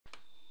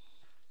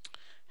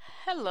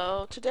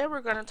Hello, today we're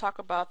going to talk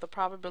about the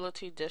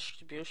probability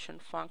distribution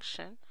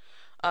function,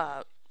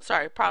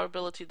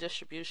 probability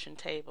distribution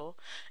table.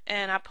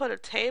 And I put a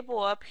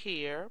table up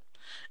here,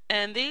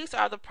 and these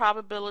are the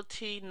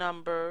probability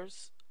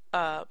numbers,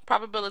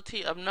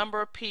 probability of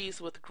number of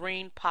peas with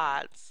green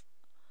pods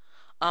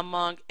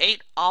among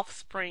 8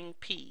 offspring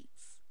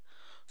peas.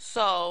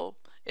 So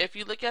if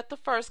you look at the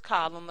first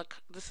column,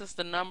 this is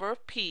the number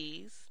of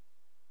peas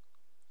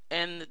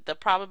and the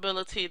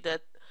probability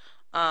that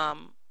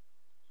um,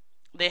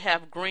 they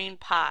have green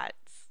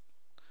pods.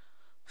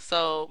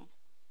 So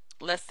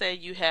let's say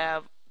you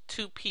have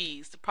 2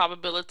 peas. The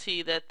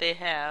probability that they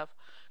have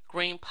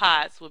green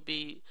pods would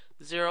be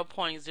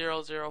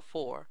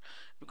 0.004.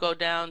 We go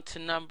down to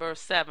number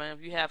 7.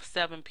 If you have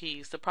 7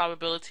 peas, the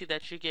probability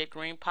that you get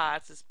green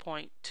pods is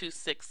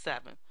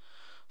 0.267.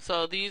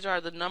 So these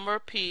are the number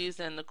of peas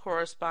and the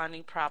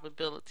corresponding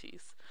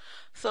probabilities.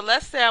 So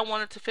let's say I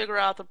wanted to figure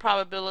out the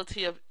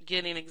probability of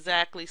getting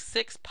exactly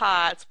 6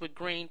 pods with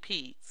green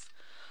peas.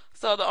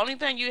 So the only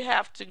thing you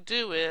have to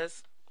do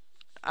is,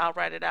 I'll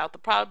write it out, the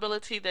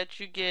probability that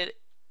you get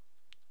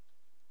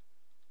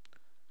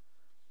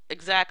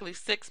exactly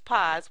 6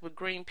 pods with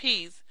green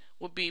peas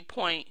would be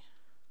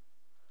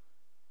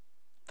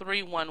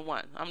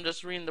 0.311. I'm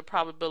just reading the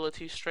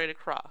probability straight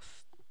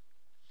across.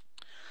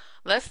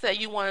 Let's say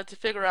you wanted to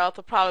figure out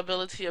the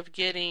probability of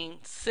getting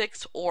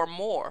 6 or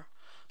more.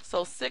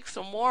 So 6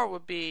 or more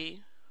would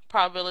be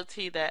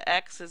probability that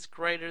x is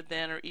greater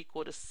than or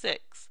equal to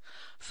 6.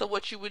 So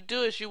what you would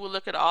do is you would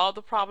look at all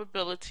the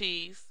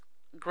probabilities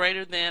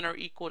greater than or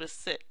equal to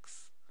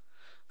 6.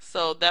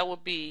 So that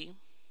would be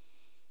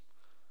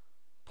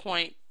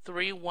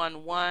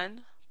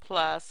 0.311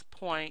 plus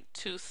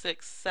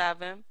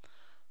 0.267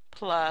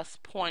 plus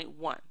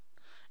 0.1.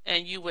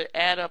 And you would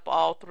add up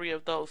all 3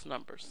 of those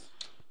numbers.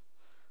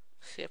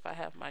 See if I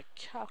have my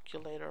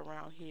calculator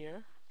around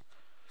here.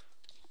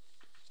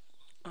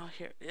 Oh,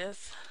 here it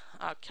is.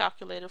 I'll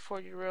calculate it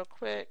for you real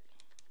quick.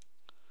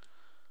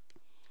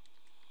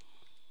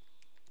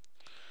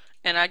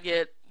 And I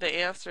get the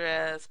answer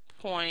as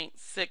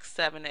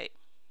 0.678.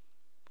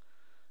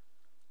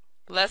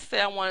 Let's say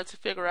I wanted to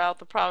figure out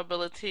the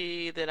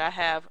probability that I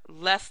have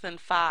less than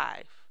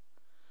 5.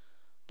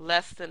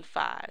 Less than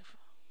 5.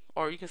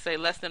 Or you can say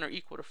less than or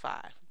equal to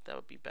 5. That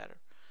would be better.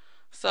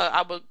 So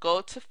I would go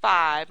to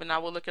 5 and I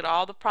will look at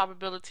all the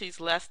probabilities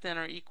less than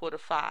or equal to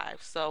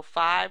 5. So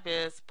 5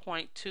 is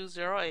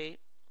 0.208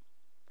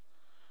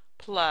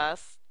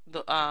 plus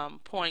the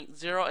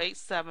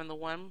 0.087, the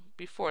one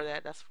before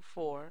that, that's for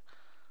 4.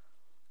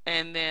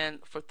 And then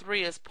for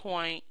 3 is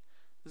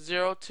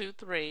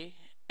 0.023.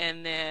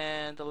 And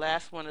then the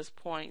last one is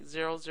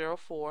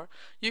 0.004.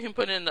 You can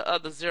put in the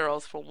other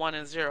zeros for 1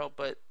 and 0,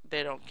 but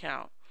they don't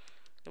count.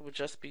 It would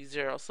just be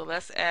 0. So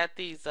let's add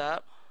these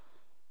up.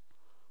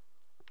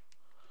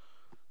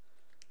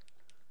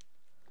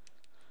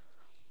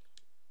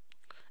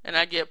 And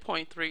I get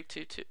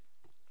 0.322.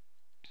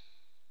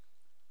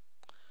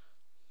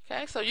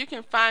 Okay, so you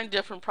can find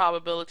different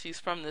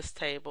probabilities from this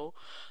table.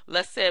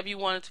 Let's say if you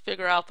wanted to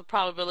figure out the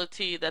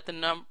probability that the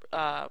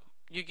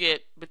you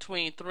get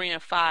between 3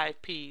 and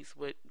 5 peas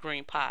with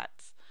green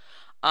pods,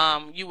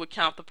 you would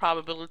count the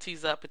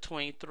probabilities up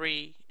between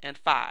 3 and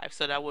 5.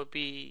 So that would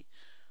be,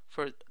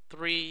 for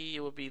 3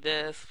 it would be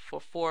this,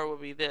 for 4 it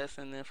would be this,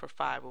 and then for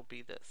 5 it would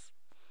be this.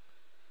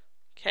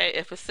 Okay,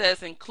 if it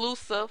says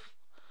inclusive,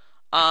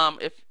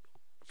 if,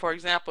 for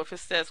example, if it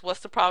says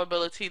what's the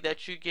probability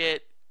that you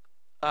get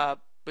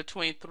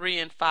between 3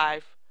 and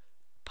 5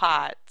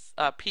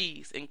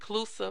 peas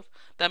inclusive,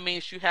 that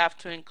means you have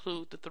to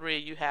include the 3,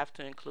 you have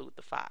to include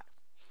the 5.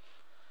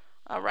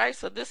 Alright,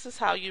 so this is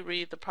how you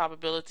read the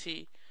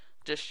probability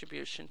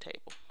distribution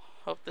table.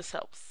 Hope this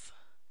helps.